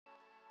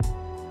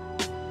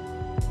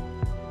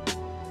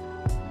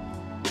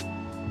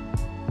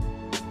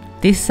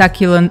This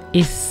succulent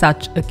is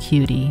such a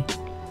cutie.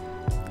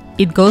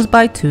 It goes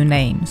by two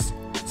names.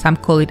 Some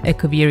call it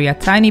Echeveria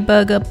Tiny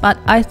Burger, but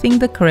I think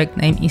the correct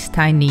name is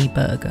Tynie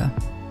Burger.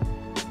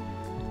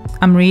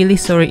 I'm really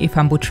sorry if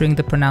I'm butchering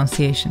the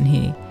pronunciation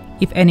here.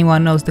 If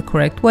anyone knows the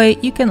correct way,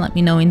 you can let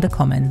me know in the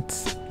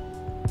comments.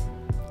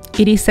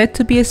 It is said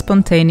to be a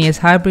spontaneous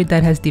hybrid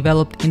that has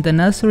developed in the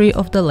nursery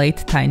of the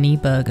late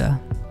Tynie Burger.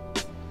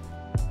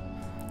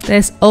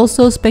 There's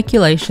also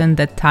speculation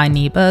that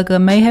Tynie Burger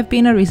may have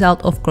been a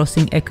result of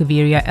crossing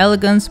Echeveria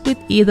elegans with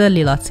either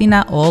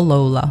Lilacina or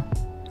Lola.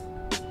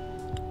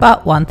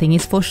 But one thing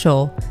is for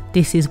sure,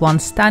 this is one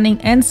stunning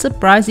and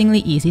surprisingly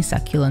easy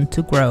succulent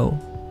to grow.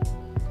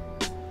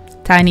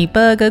 Tynie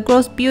Burger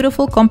grows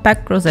beautiful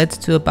compact rosettes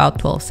to about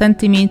 12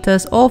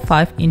 cm or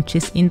 5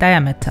 inches in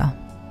diameter.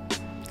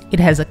 It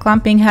has a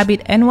clumping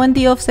habit, and when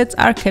the offsets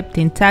are kept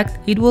intact,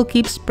 it will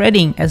keep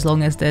spreading as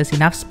long as there's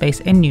enough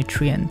space and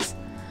nutrients.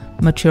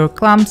 Mature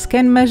clumps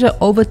can measure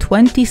over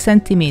 20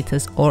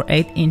 cm or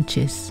 8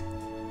 inches.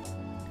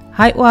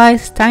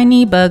 Height-wise,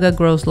 Tynie Burger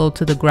grows low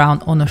to the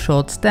ground on a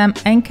short stem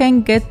and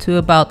can get to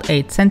about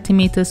 8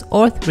 cm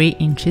or 3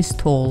 inches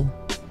tall.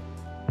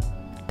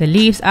 The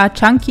leaves are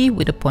chunky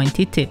with a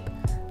pointy tip.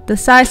 The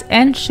size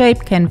and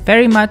shape can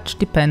very much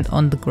depend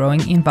on the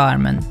growing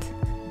environment.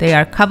 They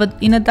are covered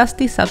in a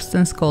dusty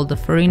substance called the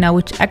farina,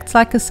 which acts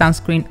like a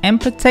sunscreen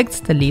and protects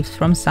the leaves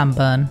from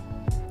sunburn.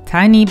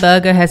 Tynie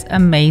Burger has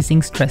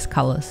amazing stress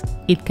colors.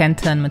 It can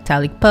turn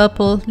metallic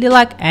purple,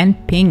 lilac and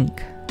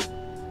pink.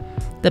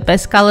 The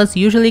best colors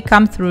usually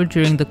come through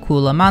during the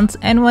cooler months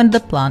and when the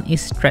plant is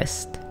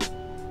stressed.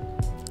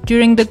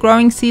 During the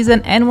growing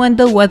season and when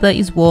the weather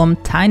is warm,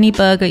 Tynie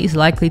Burger is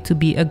likely to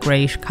be a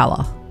greyish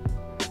color.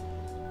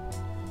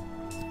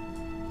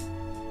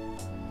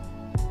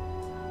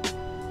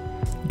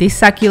 This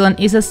succulent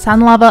is a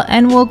sun lover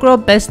and will grow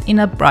best in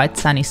a bright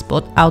sunny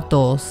spot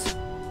outdoors.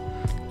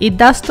 It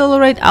does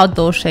tolerate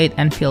outdoor shade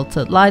and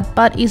filtered light,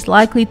 but is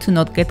likely to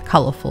not get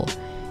colorful.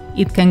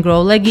 It can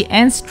grow leggy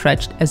and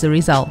stretched as a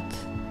result.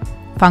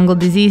 Fungal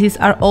diseases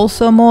are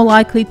also more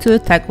likely to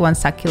attack when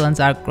succulents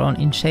are grown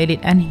in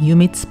shaded and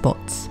humid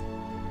spots.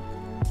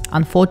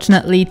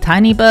 Unfortunately,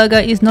 Tynie Burger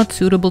is not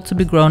suitable to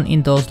be grown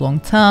indoors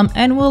long term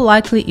and will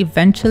likely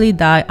eventually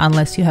die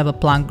unless you have a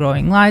plant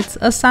growing lights,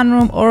 a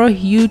sunroom or a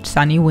huge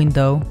sunny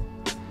window.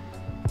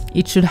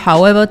 It should,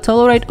 however,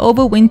 tolerate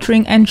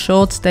overwintering and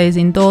short stays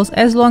indoors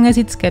as long as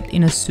it's kept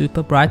in a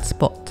super bright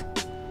spot.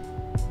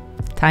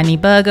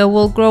 Tynie Burger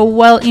will grow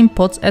well in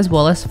pots as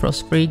well as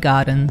frost-free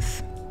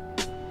gardens.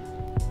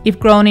 If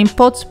grown in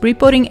pots,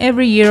 repotting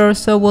every year or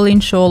so will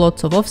ensure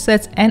lots of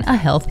offsets and a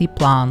healthy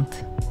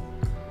plant.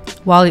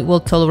 While it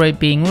will tolerate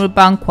being root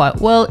bound quite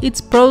well,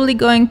 it's probably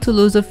going to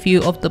lose a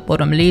few of the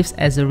bottom leaves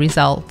as a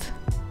result.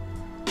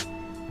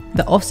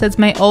 The offsets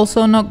may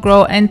also not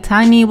grow, and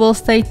Tynie will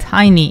stay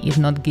tiny if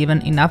not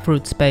given enough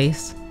root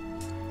space.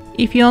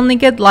 If you only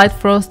get light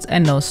frosts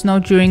and no snow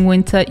during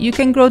winter, you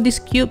can grow this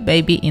cute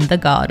baby in the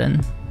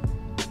garden.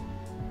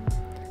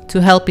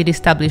 To help it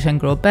establish and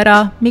grow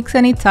better, mix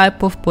any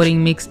type of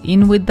potting mix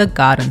in with the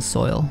garden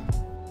soil.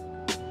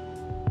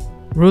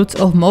 Roots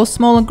of most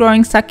smaller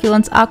growing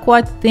succulents are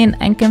quite thin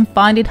and can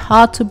find it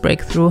hard to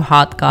break through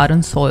hard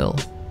garden soil.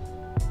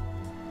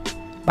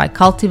 By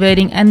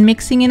cultivating and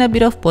mixing in a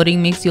bit of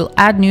potting mix, you'll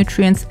add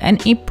nutrients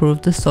and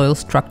improve the soil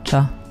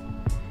structure.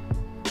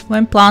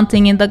 When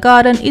planting in the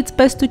garden, it's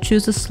best to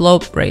choose a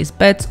sloped raised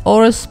beds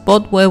or a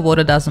spot where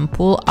water doesn't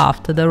pool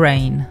after the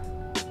rain.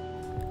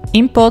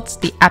 In pots,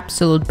 the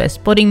absolute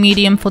best potting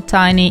medium for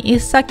Tynie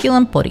is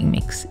succulent potting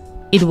mix.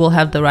 It will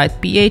have the right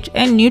pH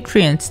and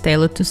nutrients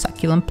tailored to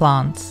succulent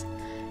plants.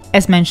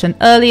 As mentioned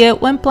earlier,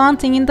 when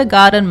planting in the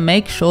garden,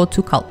 make sure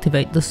to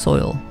cultivate the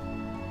soil.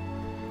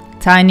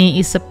 Tynie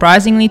is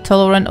surprisingly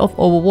tolerant of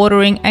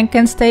overwatering and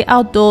can stay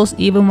outdoors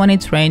even when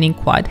it's raining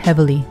quite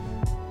heavily.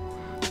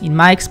 In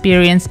my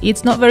experience,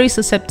 it's not very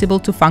susceptible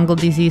to fungal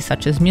disease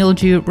such as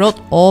mildew, rot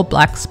or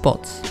black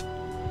spots.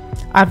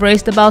 I've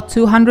raised about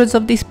 200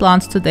 of these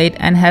plants to date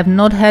and have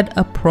not had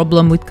a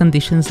problem with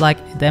conditions like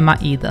edema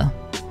either.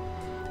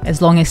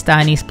 As long as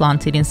Tynie is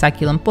planted in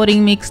succulent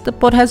potting mix, the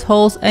pot has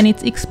holes and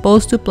it's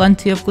exposed to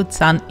plenty of good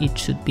sun, it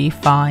should be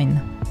fine.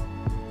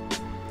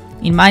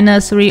 In my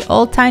nursery,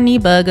 all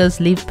Tynie Burgers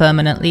live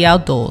permanently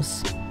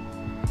outdoors.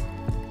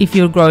 If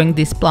you're growing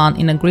this plant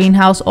in a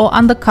greenhouse or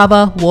under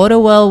cover, water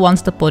well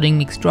once the potting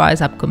mix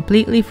dries up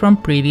completely from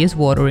previous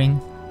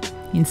watering.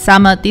 In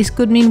summer, this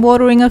could mean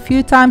watering a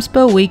few times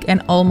per week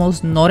and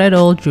almost not at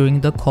all during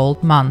the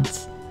cold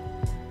months.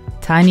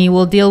 Tynie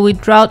will deal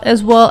with drought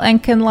as well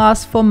and can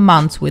last for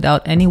months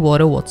without any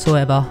water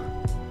whatsoever.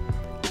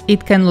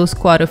 It can lose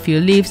quite a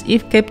few leaves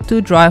if kept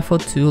too dry for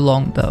too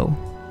long though.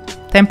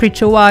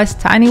 Temperature-wise,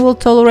 Tynie will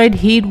tolerate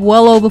heat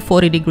well over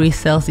 40 degrees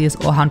Celsius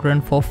or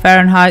 104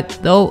 Fahrenheit,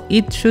 though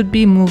it should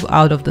be moved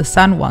out of the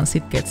sun once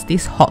it gets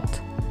this hot.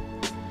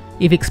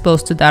 If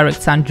exposed to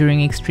direct sun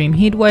during extreme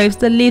heat waves,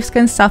 the leaves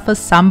can suffer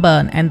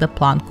sunburn and the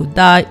plant could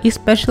die,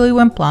 especially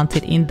when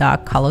planted in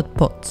dark colored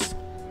pots.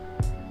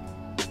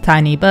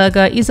 Tynie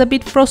Burger is a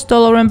bit frost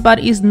tolerant but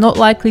is not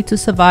likely to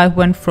survive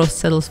when frost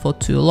settles for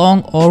too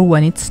long or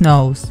when it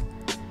snows.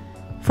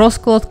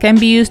 Frost cloth can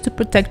be used to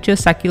protect your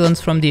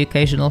succulents from the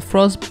occasional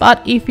frost,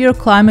 but if your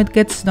climate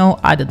gets snow,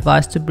 I'd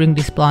advise to bring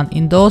this plant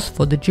indoors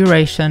for the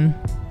duration.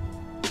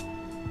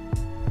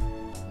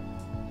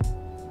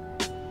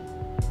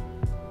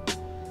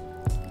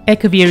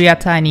 Echeveria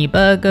Tiny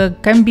Burger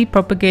can be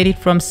propagated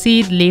from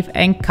seed, leaf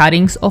and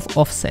cuttings of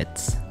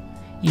offsets.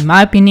 In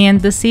my opinion,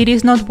 the seed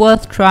is not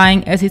worth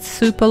trying as it's a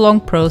super long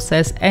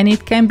process and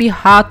it can be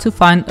hard to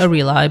find a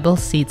reliable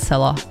seed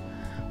seller.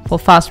 For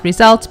fast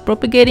results,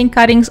 propagating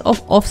cuttings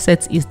of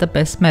offsets is the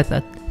best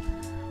method.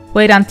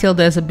 Wait until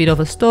there's a bit of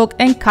a stalk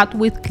and cut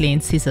with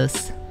clean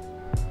scissors.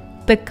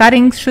 The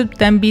cuttings should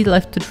then be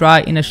left to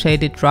dry in a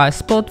shaded dry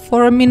spot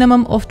for a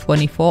minimum of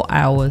 24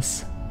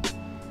 hours.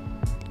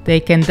 They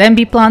can then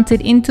be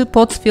planted into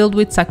pots filled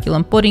with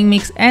succulent potting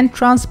mix and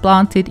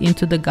transplanted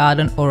into the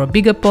garden or a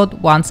bigger pot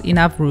once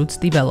enough roots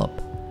develop.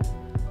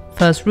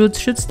 First roots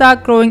should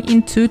start growing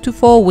in 2 to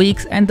 4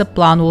 weeks and the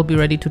plant will be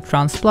ready to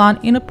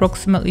transplant in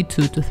approximately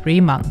 2 to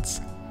 3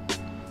 months.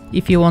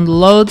 If you want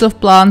loads of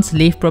plants,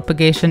 leaf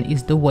propagation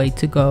is the way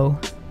to go.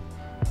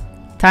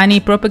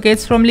 Tynie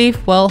propagates from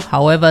leaf well,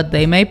 however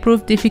they may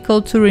prove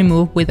difficult to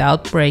remove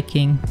without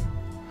breaking.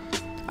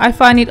 I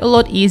find it a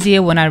lot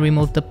easier when I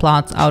remove the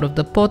plants out of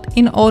the pot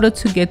in order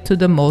to get to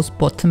the most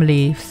bottom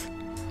leaves.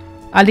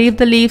 I leave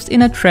the leaves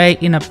in a tray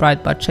in a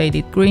bright but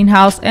shaded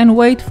greenhouse and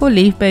wait for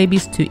leaf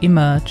babies to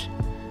emerge.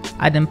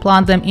 I then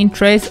plant them in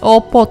trays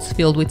or pots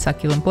filled with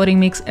succulent potting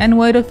mix and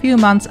wait a few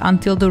months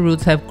until the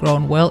roots have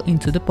grown well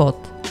into the pot.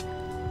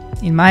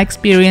 In my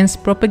experience,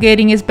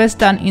 propagating is best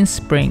done in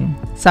spring.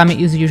 Summer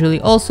is usually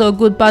also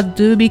good, but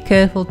do be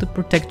careful to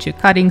protect your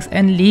cuttings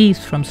and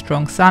leaves from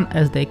strong sun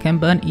as they can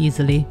burn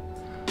easily.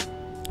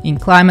 In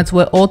climates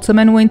where autumn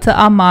and winter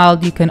are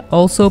mild, you can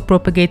also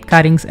propagate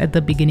cuttings at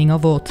the beginning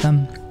of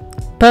autumn.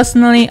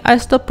 Personally, I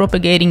stop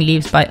propagating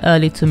leaves by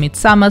early to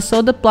mid-summer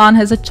so the plant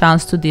has a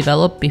chance to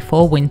develop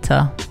before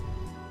winter.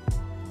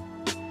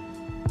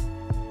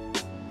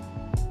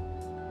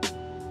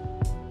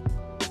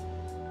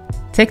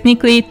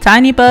 Technically,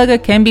 Tynie Burger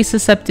can be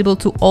susceptible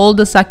to all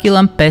the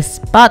succulent pests,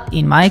 but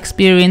in my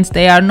experience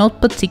they are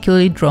not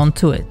particularly drawn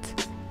to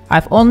it.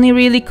 I've only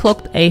really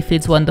clocked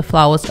aphids when the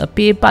flowers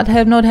appear but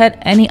have not had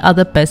any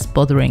other pests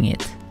bothering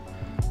it.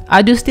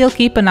 I do still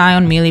keep an eye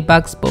on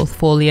mealybugs, both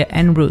foliar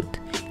and root.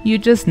 You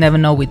just never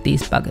know with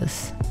these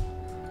buggers.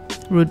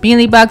 Root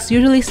mealybugs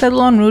usually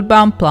settle on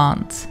root-bound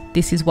plants.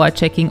 This is why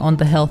checking on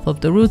the health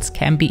of the roots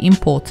can be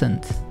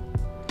important.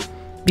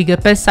 Bigger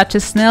pests such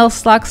as snails,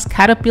 slugs,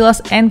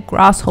 caterpillars and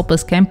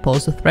grasshoppers can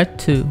pose a threat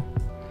too.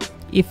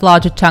 If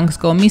larger chunks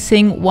go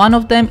missing, one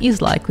of them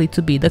is likely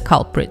to be the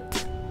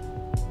culprit.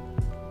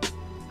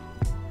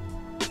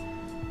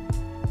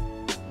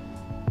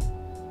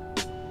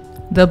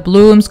 The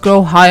blooms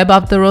grow high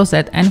above the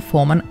rosette and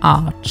form an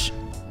arch.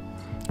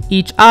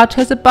 Each arch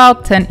has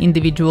about 10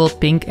 individual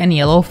pink and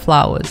yellow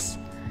flowers.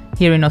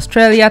 Here in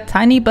Australia,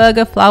 Tynie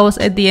Burger flowers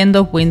at the end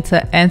of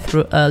winter and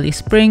through early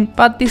spring,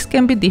 but this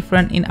can be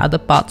different in other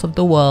parts of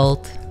the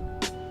world.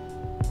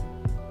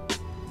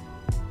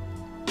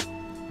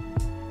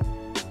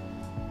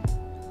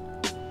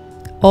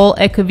 All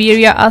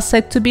Echeveria are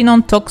said to be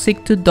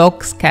non-toxic to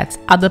dogs, cats,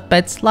 other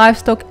pets,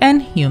 livestock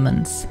and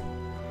humans.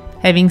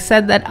 Having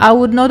said that, I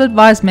would not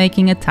advise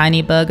making a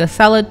Tynie Burger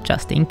salad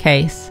just in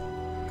case.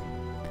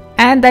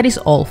 And that is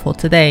all for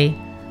today.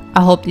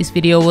 I hope this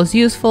video was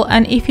useful,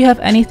 and if you have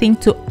anything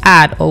to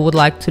add or would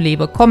like to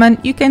leave a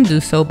comment, you can do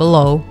so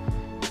below.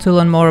 To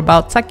learn more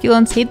about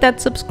succulents, hit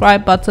that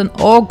subscribe button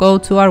or go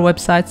to our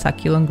website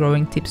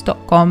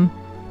succulentgrowingtips.com.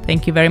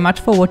 Thank you very much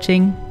for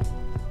watching.